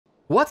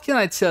What can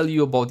I tell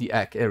you about the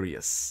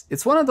Akarius?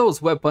 It's one of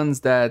those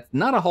weapons that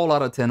not a whole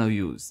lot of Tenno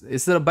use.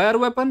 Is it a bad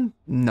weapon?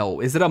 No.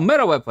 Is it a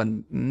meta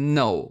weapon?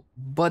 No.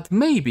 But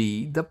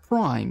maybe the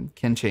Prime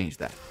can change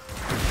that.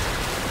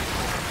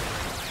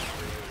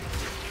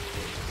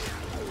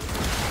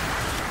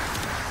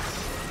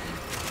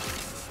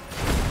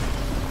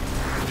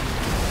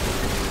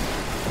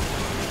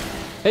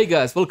 Hey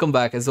guys, welcome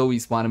back. As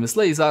always, my name is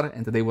Leyzar,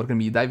 and today we're going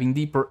to be diving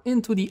deeper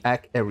into the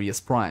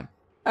Akarius Prime.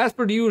 As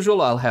per the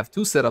usual, I'll have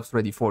two setups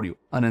ready for you.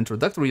 An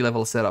introductory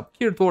level setup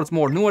geared towards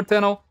more newer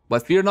Tenno,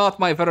 but fear not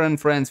my veteran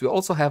friends, we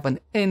also have an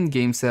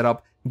endgame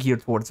setup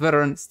geared towards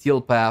veteran, steel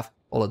path,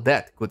 all of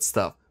that good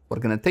stuff. We're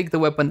going to take the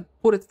weapon,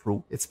 put it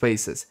through its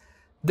paces.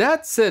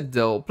 That said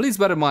though, please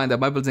bear in mind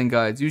that my builds and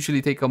guides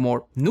usually take a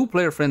more new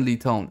player friendly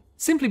tone,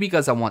 simply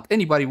because I want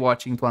anybody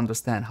watching to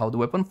understand how the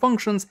weapon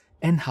functions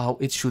and how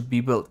it should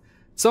be built.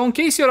 So in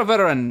case you're a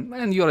veteran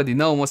and you already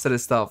know most of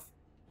this stuff,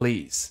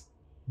 please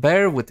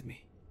bear with me.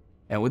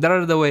 And with that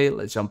out of the way,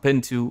 let's jump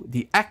into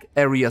the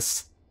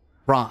Akarius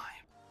Prime.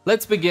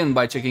 Let's begin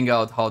by checking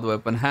out how the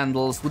weapon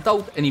handles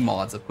without any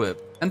mods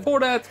equipped. And for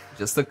that,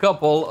 just a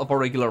couple of our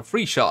regular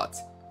free shots.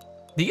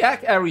 The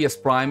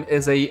Akarius Prime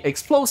is a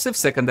explosive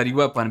secondary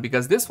weapon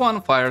because this one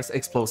fires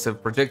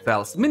explosive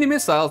projectiles, mini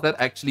missiles that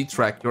actually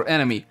track your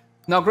enemy.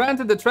 Now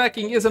granted, the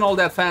tracking isn't all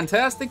that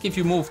fantastic. If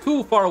you move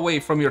too far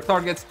away from your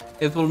targets,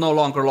 it will no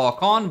longer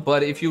lock on,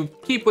 but if you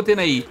keep within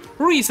a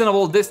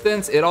reasonable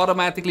distance, it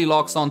automatically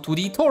locks onto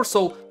the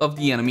torso of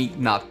the enemy,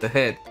 not the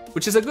head.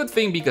 Which is a good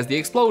thing because the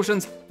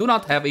explosions do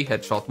not have a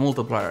headshot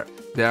multiplier.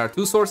 There are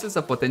two sources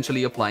of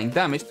potentially applying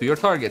damage to your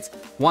targets.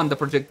 One, the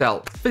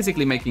projectile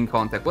physically making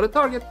contact with a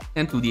target,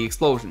 and two, the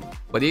explosion.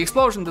 But the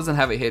explosion doesn't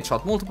have a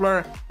headshot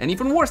multiplier, and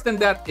even worse than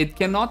that, it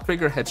cannot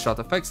trigger headshot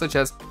effects such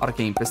as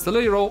arcane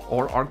pistolero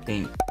or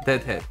arcane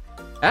deadhead.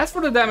 As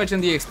for the damage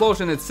in the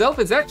explosion itself,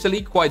 it's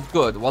actually quite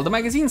good. While the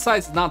magazine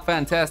size is not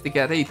fantastic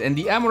at 8 and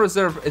the ammo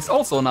reserve is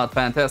also not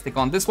fantastic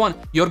on this one,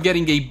 you're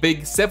getting a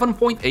big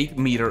 7.8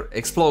 meter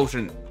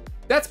explosion.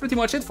 That's pretty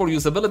much it for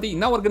usability.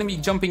 Now we're going to be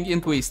jumping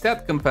into a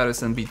stat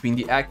comparison between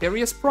the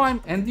Akarius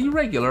Prime and the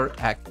regular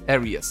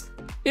Akarius.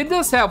 It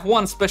does have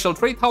one special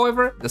trait,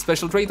 however. The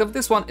special trait of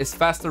this one is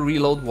faster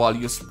reload while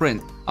you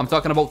sprint. I'm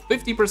talking about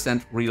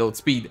 50% reload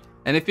speed.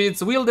 And if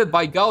it's wielded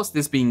by Gauss,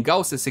 this being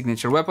Gauss's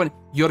signature weapon,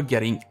 you're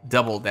getting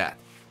double that.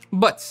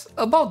 But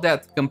about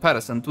that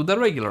comparison to the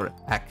regular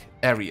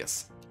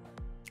Akarius.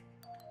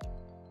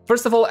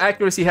 First of all,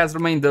 accuracy has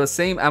remained the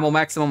same. Ammo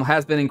maximum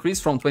has been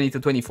increased from 20 to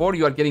 24.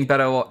 You are getting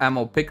better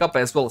ammo pickup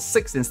as well,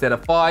 6 instead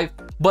of 5,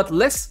 but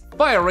less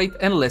fire rate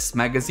and less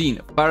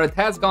magazine. Fire rate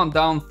has gone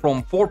down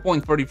from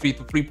 4.33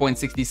 to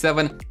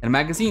 3.67, and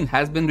magazine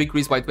has been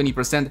decreased by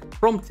 20%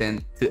 from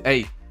 10 to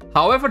 8.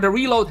 However, the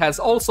reload has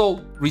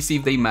also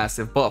received a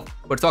massive buff.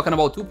 We're talking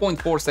about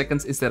 2.4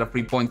 seconds instead of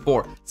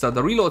 3.4, so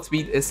the reload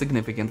speed is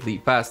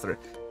significantly faster.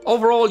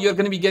 Overall, you're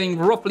going to be getting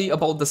roughly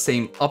about the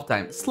same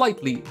uptime,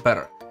 slightly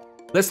better.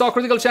 Let's talk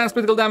critical chance,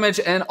 critical damage,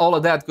 and all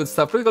of that good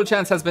stuff. Critical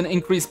chance has been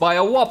increased by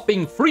a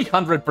whopping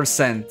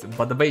 300%,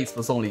 but the base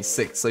was only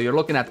 6, so you're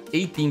looking at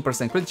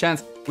 18% crit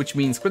chance, which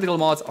means critical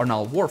mods are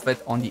now worth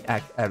it on the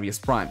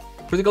Akarius Prime.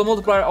 Critical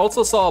multiplier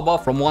also saw a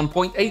buff from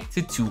 1.8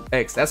 to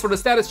 2x. As for the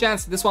status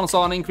chance, this one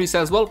saw an increase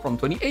as well from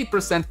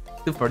 28%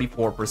 to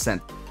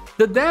 34%.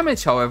 The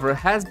damage, however,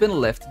 has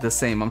been left the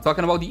same. I'm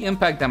talking about the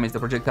impact damage, the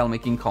projectile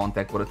making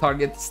contact with a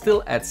target,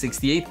 still at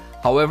 68.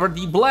 However,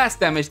 the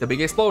blast damage, the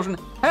big explosion,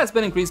 has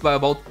been increased by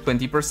about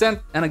 20%,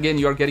 and again,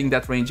 you're getting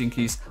that range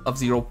increase of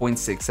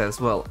 0.6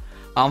 as well.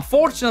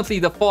 Unfortunately,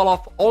 the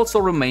fall-off also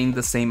remained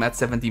the same at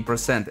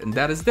 17%, and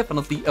that is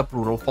definitely a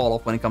brutal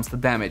fall-off when it comes to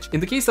damage. In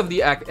the case of the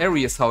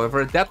Akarius,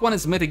 however, that one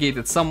is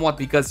mitigated somewhat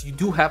because you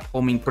do have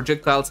homing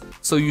projectiles,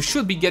 so you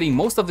should be getting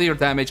most of your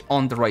damage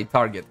on the right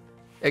target.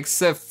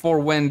 Except for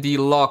when the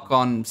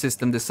lock-on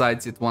system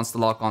decides it wants to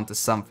lock onto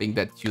something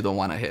that you don't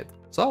want to hit.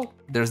 So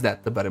there's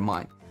that to bear in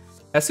mind.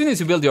 As soon as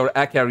you build your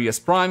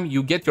Akarius Prime,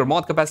 you get your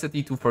mod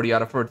capacity to 30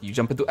 out of 30. You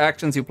jump into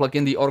actions, you plug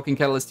in the Arcane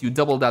Catalyst, you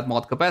double that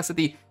mod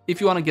capacity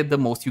if you want to get the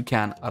most you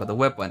can out of the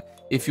weapon.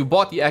 If you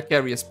bought the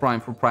Akarius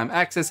Prime for Prime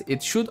Access,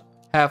 it should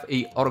have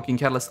a Arcane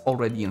Catalyst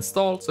already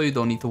installed, so you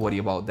don't need to worry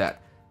about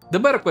that. The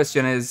better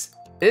question is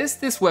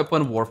this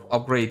weapon worth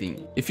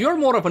upgrading? If you're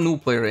more of a new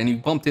player and you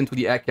bumped into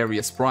the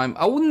Akarius Prime,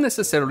 I wouldn't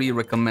necessarily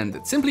recommend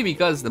it, simply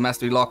because the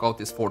mastery lockout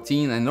is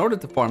 14, and in order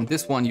to farm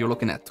this one, you're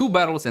looking at 2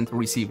 battles and 2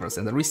 receivers,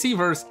 and the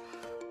receivers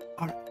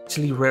are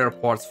actually rare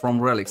parts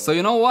from relics, so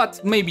you know what,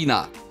 maybe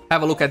not.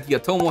 Have a look at the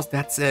Atomos.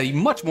 That's a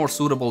much more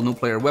suitable new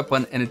player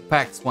weapon, and it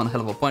packs one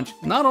hell of a punch.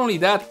 Not only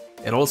that,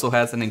 it also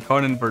has an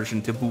incarnon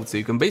version to boot, so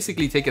you can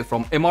basically take it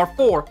from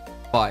MR5,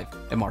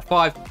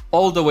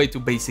 all the way to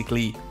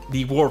basically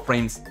the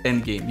Warframe's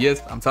Endgame.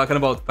 Yes, I'm talking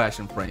about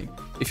Passion Frame.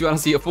 If you want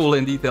to see a full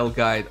and detailed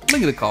guide,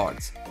 link in the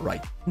cards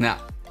right now.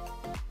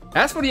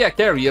 As for the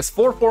Akarius,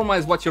 4 Forma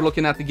is what you're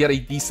looking at to get a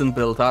decent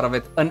build out of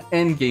it, an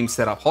endgame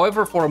setup.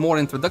 However, for a more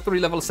introductory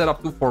level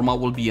setup, 2 Forma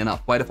will be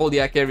enough. By default, the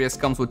Akarius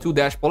comes with 2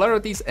 dash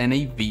polarities and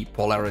a V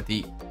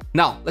polarity.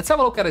 Now, let's have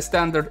a look at a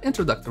standard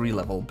introductory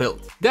level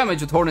build.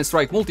 Damage with Hornet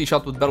Strike,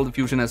 multi-shot with Battle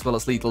Diffusion, as well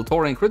as lethal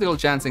Torrent, critical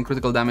chance and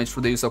critical damage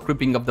through the use of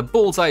cripping of the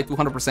bullseye,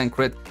 200%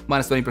 crit,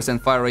 minus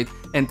 20% fire rate,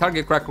 and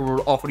Target Cracker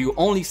will offer you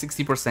only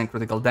 60%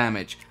 critical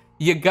damage.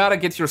 You gotta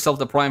get yourself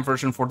the Prime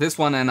version for this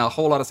one and a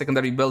whole lot of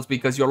secondary builds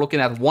because you're looking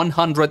at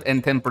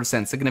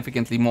 110%,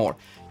 significantly more.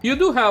 You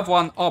do have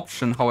one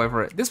option,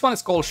 however. This one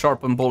is called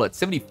Sharpened Bullet,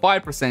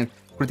 75%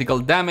 critical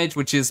damage,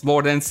 which is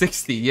more than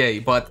 60, yay,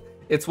 but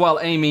it's while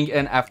aiming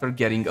and after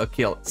getting a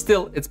kill.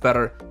 Still, it's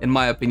better, in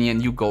my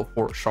opinion, you go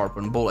for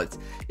Sharpened Bullets.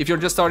 If you're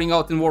just starting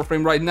out in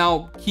Warframe right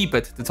now, keep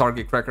it to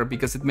Target Cracker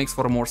because it makes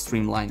for a more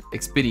streamlined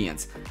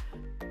experience.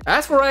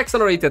 As for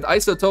Accelerated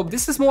Isotope,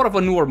 this is more of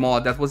a newer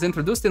mod that was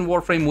introduced in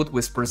Warframe with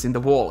Whispers in the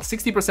Wall.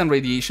 60%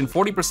 radiation,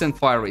 40%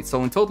 fire rate,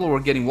 so in total we're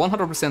getting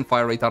 100%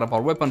 fire rate out of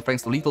our weapon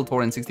thanks to Lethal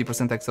Torrent,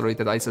 60%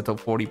 Accelerated Isotope,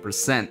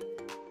 40%.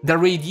 The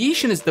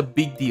radiation is the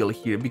big deal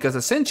here because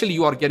essentially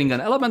you are getting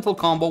an elemental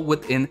combo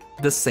within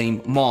the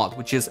same mod,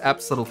 which is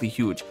absolutely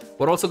huge.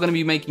 We're also going to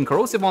be making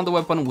corrosive on the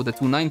weapon with the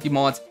 290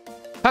 mods,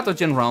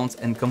 pathogen rounds,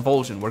 and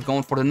convulsion. We're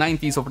going for the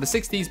 90s over the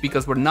 60s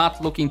because we're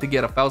not looking to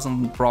get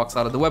 1000 procs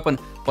out of the weapon.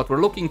 What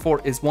we're looking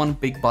for is one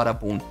big bada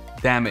boom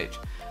damage.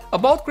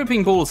 About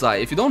Cripping Bullseye,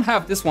 if you don't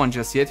have this one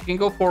just yet, you can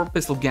go for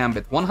Pistol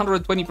Gambit.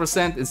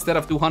 120% instead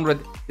of 200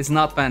 is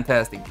not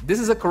fantastic.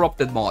 This is a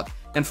corrupted mod,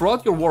 and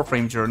throughout your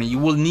Warframe journey, you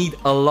will need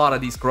a lot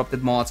of these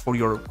corrupted mods for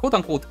your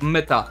quote-unquote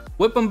meta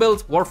weapon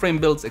builds, Warframe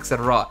builds,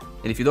 etc.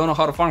 And if you don't know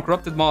how to farm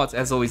corrupted mods,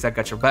 as always, I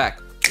got your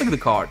back. Look at the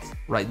cards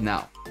right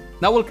now.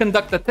 Now we'll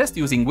conduct a test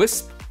using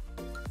Wisp.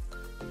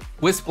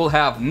 Wisp will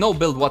have no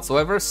build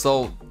whatsoever,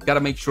 so gotta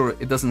make sure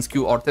it doesn't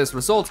skew our test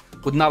results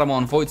with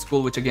Naramon Void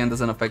School, which again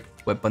doesn't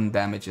affect weapon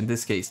damage in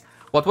this case.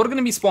 What we're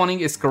gonna be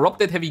spawning is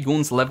Corrupted Heavy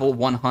Goons level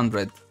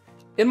 100.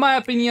 In my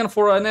opinion,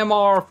 for an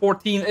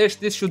MR14-ish,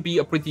 this should be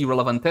a pretty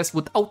relevant test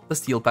without the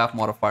Steel Path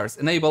modifiers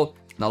enabled.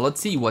 Now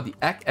let's see what the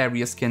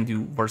Akarius can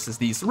do versus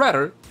these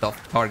rather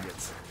tough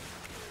targets.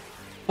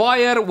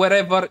 Fire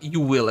wherever you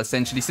will,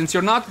 essentially, since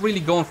you're not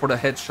really going for the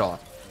headshot.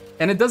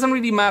 And it doesn't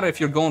really matter if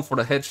you're going for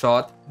the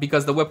headshot,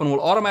 because the weapon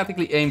will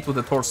automatically aim to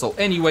the torso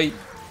anyway.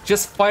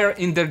 Just fire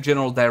in their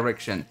general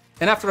direction.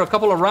 And after a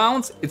couple of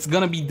rounds, it's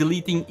gonna be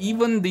deleting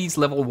even these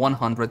level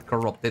 100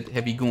 Corrupted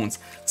Heavy Goons.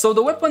 So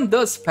the weapon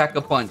does pack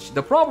a punch.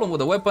 The problem with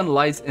the weapon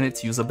lies in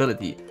its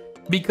usability.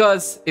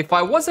 Because if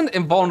I wasn't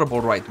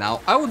invulnerable right now,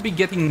 I would be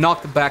getting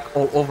knocked back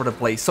all over the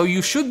place. So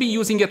you should be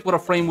using it with a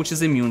frame which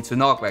is immune to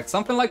knockback.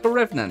 Something like a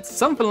Revenant,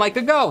 something like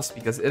a Gauss,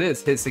 because it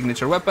is his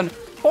signature weapon,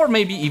 or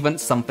maybe even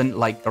something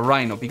like a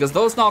Rhino, because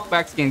those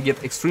knockbacks can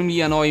get extremely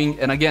annoying.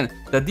 And again,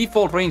 the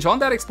default range on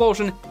that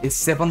explosion is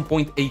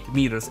 7.8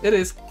 meters. It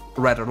is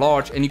rather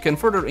large, and you can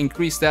further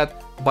increase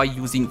that by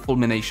using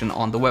Fulmination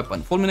on the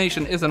weapon.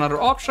 Fulmination is another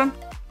option.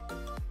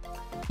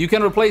 You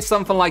can replace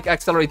something like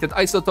Accelerated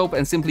Isotope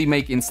and simply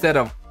make, instead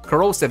of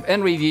Corrosive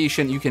and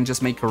Radiation, you can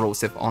just make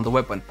Corrosive on the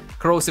weapon.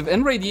 Corrosive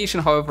and Radiation,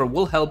 however,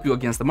 will help you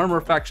against the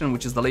Murmur faction,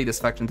 which is the latest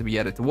faction to be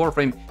added to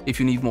Warframe. If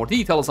you need more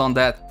details on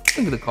that,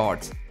 look at the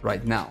cards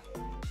right now.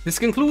 This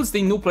concludes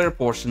the new player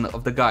portion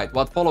of the guide.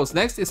 What follows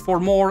next is for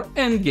more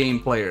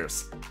endgame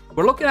players.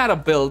 We're looking at a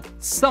build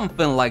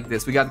something like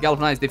this. We got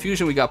Galvanized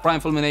Diffusion, we got Prime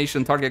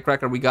Fulmination, Target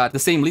Cracker, we got the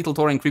same Lethal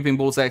Torrent, Creeping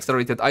Bullseye,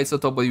 Accelerated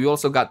Isotope, but we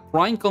also got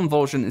Prime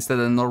Convulsion instead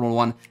of the normal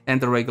one, and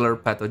the regular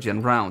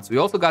Pathogen rounds. We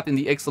also got in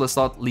the Excellent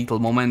slot Lethal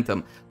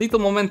Momentum. Lethal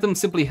Momentum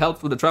simply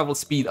helps with the travel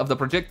speed of the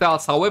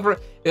projectiles. However,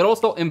 it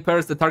also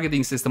impairs the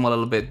targeting system a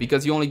little bit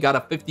because you only got a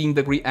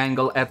 15-degree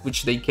angle at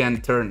which they can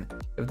turn,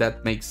 if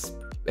that makes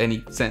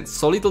any sense.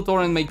 So Lethal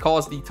Torrent may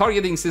cause the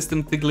targeting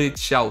system to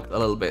glitch out a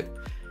little bit.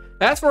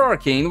 As for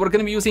Arcane, we're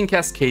going to be using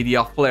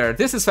Cascadia Flare.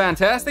 This is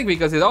fantastic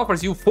because it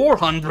offers you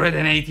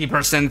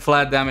 480%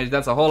 flat damage.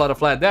 That's a whole lot of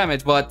flat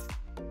damage, but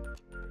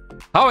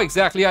how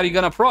exactly are you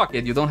going to proc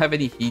it? You don't have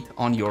any heat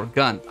on your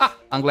gun.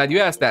 I'm glad you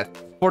asked that.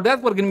 For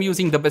that, we're going to be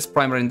using the best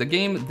primer in the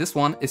game. This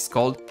one is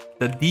called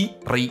the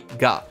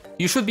Diriga.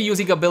 You should be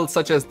using a build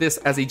such as this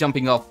as a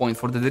jumping off point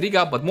for the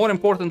Diriga, but more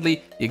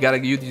importantly, you gotta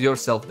use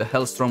yourself the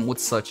Hellstrom with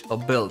such a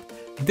build.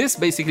 This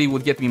basically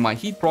would get me my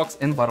heat procs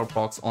and battle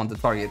procs on the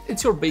target.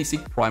 It's your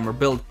basic primer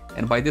build,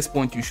 and by this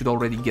point you should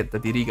already get the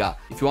Diriga.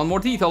 If you want more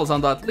details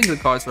on that, link in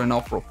the cards right now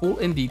for a full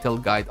and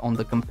detailed guide on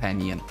the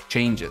companion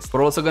changes.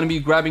 We're also going to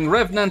be grabbing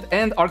Revenant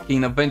and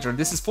Arcane Avenger.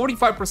 This is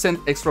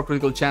 45% extra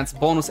critical chance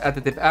bonus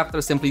additive after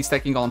simply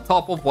stacking on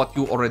top of what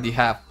you already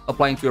have,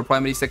 applying to your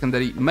primary,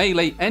 secondary,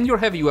 melee, and your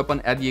heavy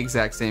weapon at the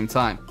exact same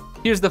time.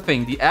 Here's the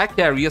thing, the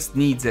Akarius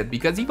needs it,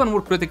 because even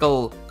with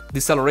critical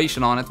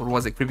deceleration on it, or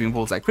was it Creeping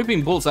Bullseye?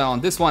 Creeping Bullseye on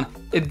this one,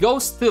 it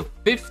goes to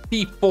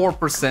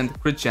 54%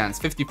 crit chance.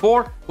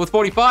 54 with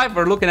 45,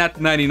 we're looking at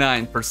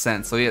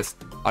 99%. So yes,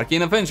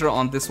 Arcane Avenger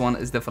on this one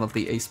is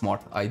definitely a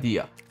smart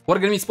idea. We're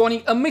going to be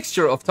spawning a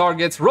mixture of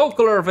targets,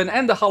 Rokulervin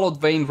and the Hallowed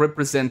Vein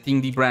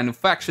representing the brand new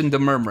faction, the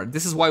Murmur.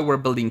 This is why we're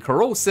building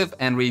Corrosive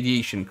and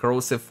Radiation.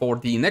 Corrosive for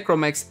the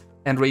Necromechs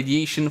and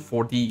Radiation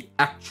for the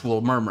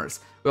actual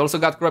Murmurs. We also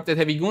got Corrupted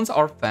Heavy Goons,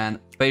 our fan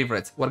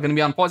favorites. We're gonna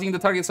be unpausing the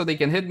target so they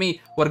can hit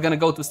me. We're gonna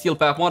go to Steel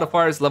Path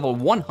modifiers, level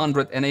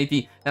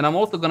 180, and I'm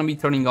also gonna be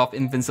turning off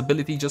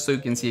invincibility just so you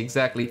can see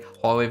exactly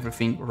how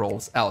everything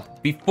rolls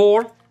out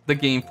before the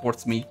game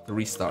forces me to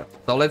restart.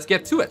 So let's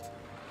get to it.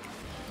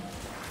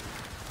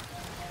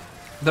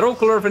 The roll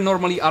curve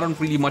normally aren't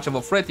really much of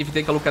a threat. If you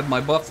take a look at my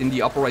buffs in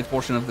the upper right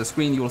portion of the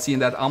screen, you'll see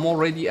that I'm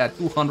already at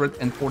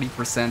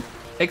 240%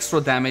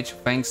 extra damage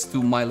thanks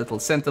to my little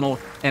sentinel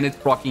and it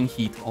proccing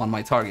heat on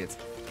my targets.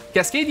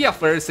 Cascadia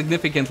Flare is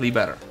significantly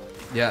better.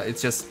 Yeah,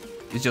 it's just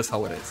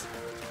how it is.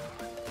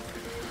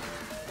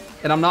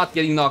 And I'm not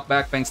getting knocked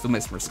back thanks to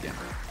Mesmer Skin.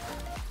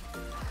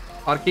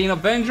 Arcane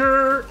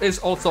Avenger is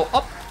also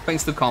up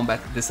thanks to Combat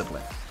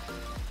Discipline.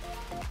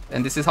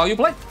 And this is how you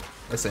play,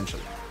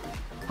 essentially.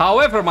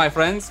 However, my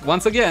friends,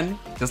 once again,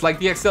 just like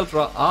the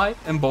Exceltra, I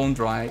am bone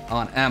dry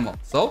on ammo.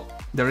 So,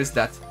 there is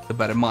that to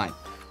bear in mind.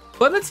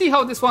 But let's see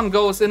how this one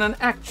goes in an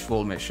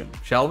actual mission,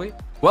 shall we?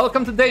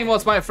 Welcome to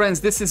Deimos, my friends.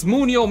 This is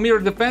Munio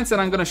Mirror Defense,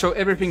 and I'm gonna show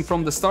everything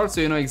from the start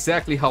so you know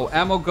exactly how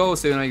ammo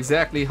goes, so you know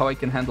exactly how I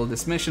can handle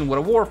this mission with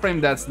a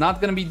Warframe that's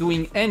not gonna be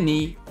doing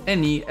any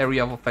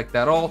area of effect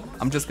at all.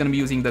 I'm just gonna be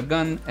using the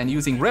gun and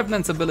using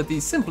Revenant's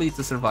abilities simply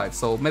to survive.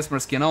 So, Mesmer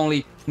Skin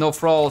only, no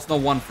thralls, no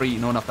 1-3,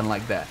 no nothing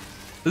like that.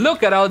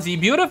 Look at all the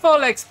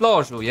beautiful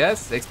explosion,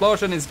 yes?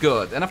 Explosion is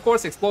good. And of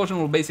course, explosion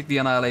will basically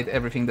annihilate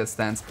everything that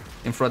stands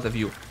in front of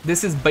you.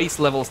 This is base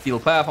level Steel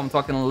Path. I'm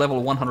talking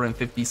level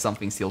 150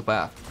 something Steel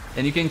Path.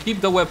 And you can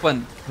keep the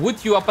weapon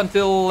with you up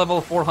until level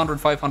 400,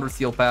 500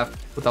 Steel Path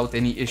without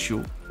any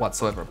issue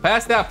whatsoever.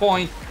 Past that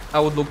point,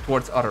 I would look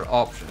towards other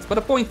options. But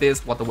the point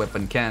is what the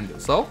weapon can do.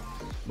 So,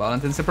 for all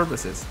intents and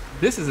purposes,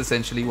 this is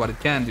essentially what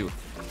it can do.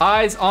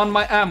 Eyes on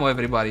my ammo,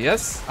 everybody,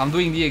 yes? I'm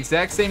doing the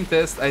exact same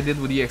test I did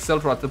with the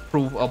Exceltra to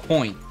prove a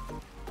point.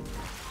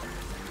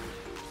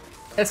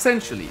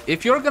 Essentially,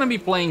 if you're gonna be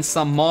playing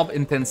some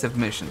mob-intensive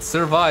missions,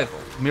 survival,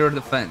 mirror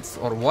defense,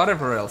 or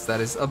whatever else that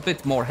is a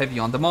bit more heavy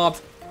on the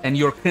mobs, and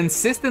you're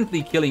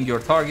consistently killing your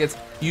targets,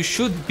 you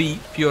should be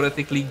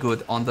theoretically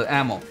good on the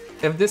ammo.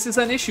 If this is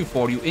an issue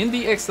for you, in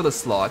the Excellus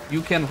slot,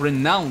 you can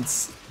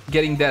renounce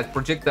getting that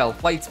projectile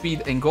flight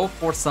speed and go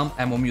for some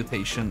ammo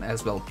mutation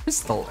as well,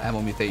 pistol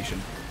ammo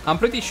mutation. I'm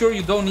pretty sure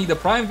you don't need a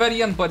prime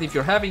variant, but if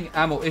you're having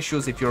ammo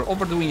issues, if you're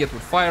overdoing it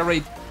with fire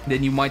rate,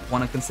 then you might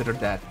want to consider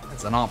that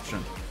as an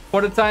option.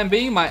 For the time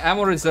being, my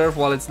ammo reserve,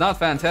 while it's not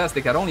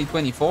fantastic at only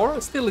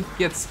 24, still it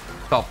gets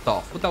topped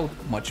off without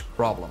much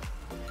problem.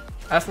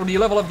 As for the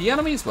level of the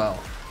enemies, well,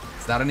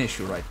 it's not an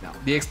issue right now.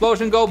 The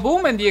explosion go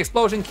boom and the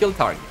explosion kill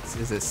targets.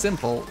 It's as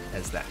simple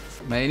as that.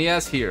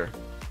 Manias here.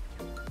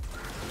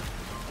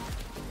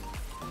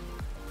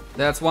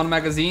 That's one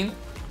magazine.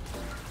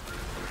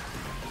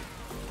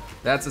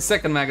 That's the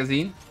second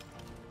magazine.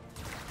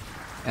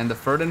 And the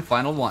third and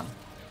final one.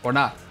 Or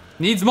not.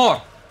 Needs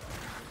more.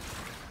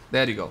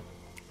 There you go.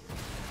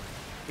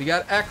 We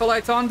got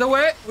Acolyte on the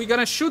way. We're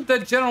gonna shoot the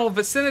general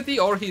vicinity,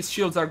 or his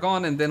shields are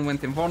gone and then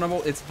went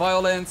invulnerable. It's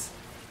violence,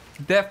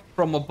 death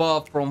from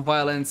above from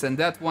violence, and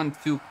that one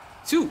took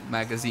 2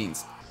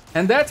 magazines.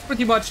 And that's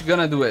pretty much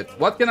gonna do it.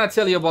 What can I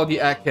tell you about the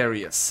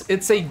Akarius?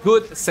 It's a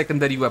good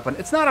secondary weapon.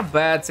 It's not a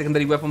bad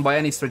secondary weapon by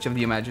any stretch of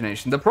the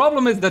imagination. The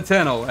problem is the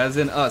Tenno, as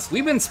in us.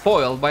 We've been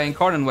spoiled by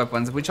incarnon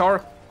weapons, which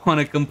are on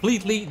a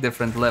completely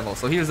different level.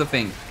 So here's the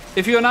thing.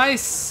 If you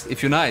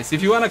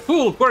want a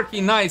cool,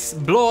 quirky, nice,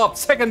 blow-up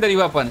secondary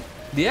weapon,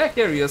 the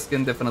Akarius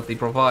can definitely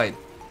provide.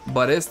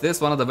 But is this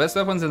one of the best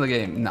weapons in the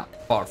game? No,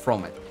 far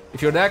from it.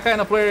 If you're that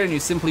kind of player and you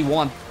simply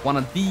want one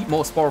of the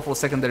most powerful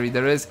secondary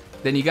there is,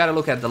 then you gotta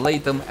look at the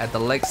Latham, at the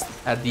Lex,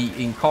 at the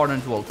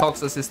Incarnon Dual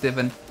Tox Assist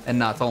even, and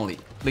not only.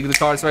 Click the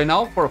cards right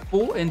now for a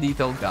full and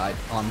detailed guide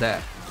on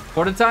that.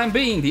 For the time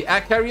being, the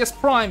Gauss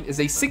Prime is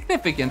a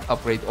significant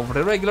upgrade over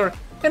the regular,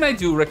 and I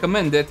do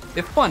recommend it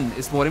if fun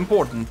is more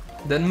important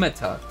than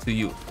meta to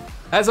you.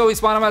 As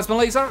always, my name has been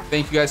Leyzar.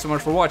 Thank you guys so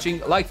much for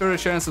watching. Like, favorite,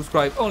 share, and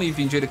subscribe only if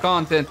you enjoy the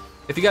content.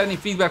 If you got any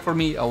feedback for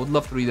me, I would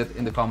love to read it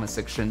in the comment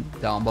section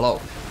down below.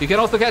 You can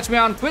also catch me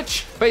on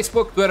Twitch,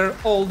 Facebook, Twitter,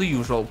 all the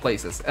usual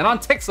places. And on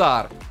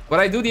Texar, where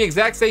I do the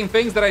exact same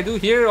things that I do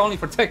here, only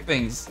for tech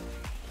things.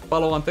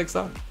 Follow on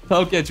Texar.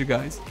 I'll catch you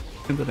guys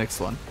in the next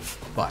one.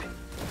 Bye.